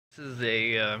This is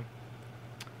a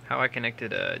how I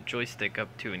connected a joystick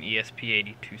up to an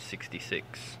esp8266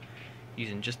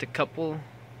 using just a couple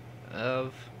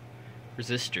of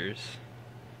resistors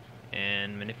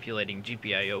and manipulating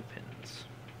GPIO pins.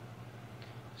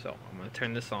 So I'm going to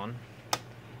turn this on.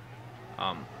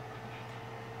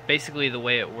 Basically the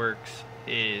way it works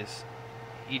is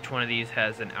each one of these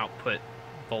has an output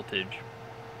voltage,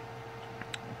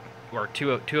 or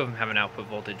two of them have an output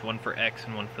voltage, one for X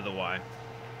and one for the Y.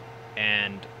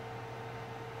 And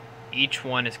each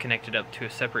one is connected up to a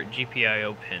separate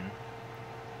GPIO pin,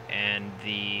 and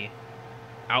the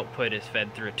output is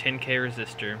fed through a 10K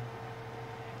resistor,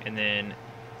 and then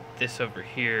this over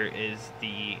here is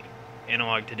the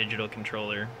analog to digital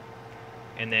controller,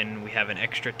 and then we have an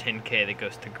extra 10K that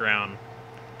goes to ground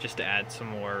just to add some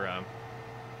more.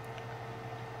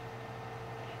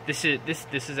 This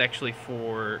is actually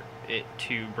for it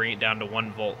to bring it down to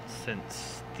 1 volt,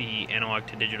 since the analog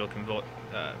to digital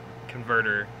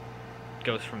converter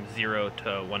goes from 0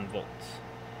 to 1 volts.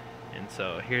 And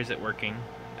so here's it working.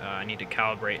 I need to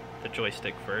calibrate the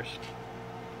joystick first.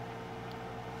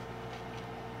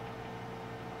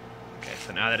 Okay,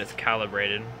 so now that it's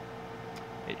calibrated,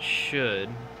 it should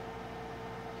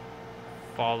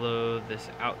follow this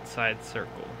outside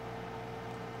circle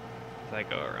as I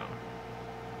go around.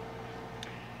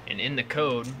 And in the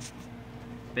code,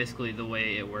 basically the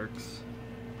way it works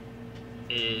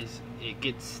is it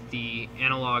gets the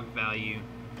analog value.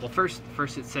 Well, first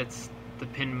it sets the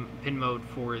pin mode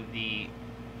for the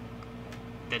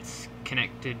that's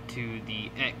connected to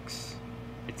the X.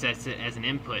 It sets it as an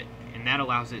input, and that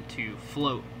allows it to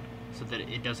float so that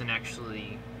it doesn't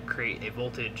actually create a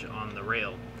voltage on the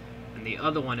rail. And the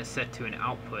other one is set to an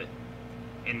output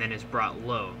and then is brought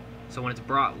low. So when it's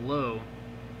brought low,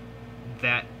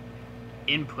 that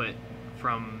input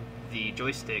from the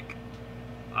joystick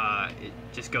it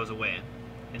just goes away,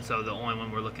 and so the only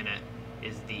one we're looking at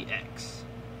is the X,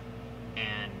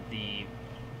 and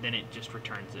then it just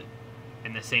returns it.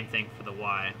 And the same thing for the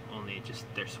Y, only just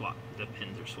they're swapped, the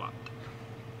pins are swapped.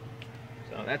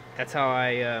 So that's how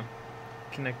I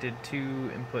connected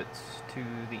 2 inputs to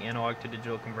the analog to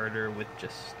digital converter with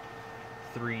just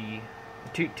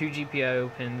two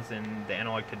GPIO pins and the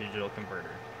analog to digital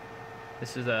converter.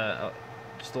 This is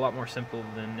just a lot more simple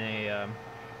than a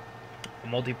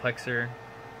multiplexer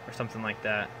or something like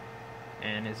that,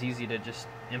 and is easy to just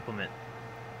implement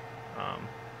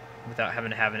without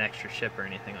having to have an extra chip or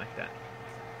anything like that.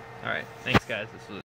 Alright, thanks guys. This was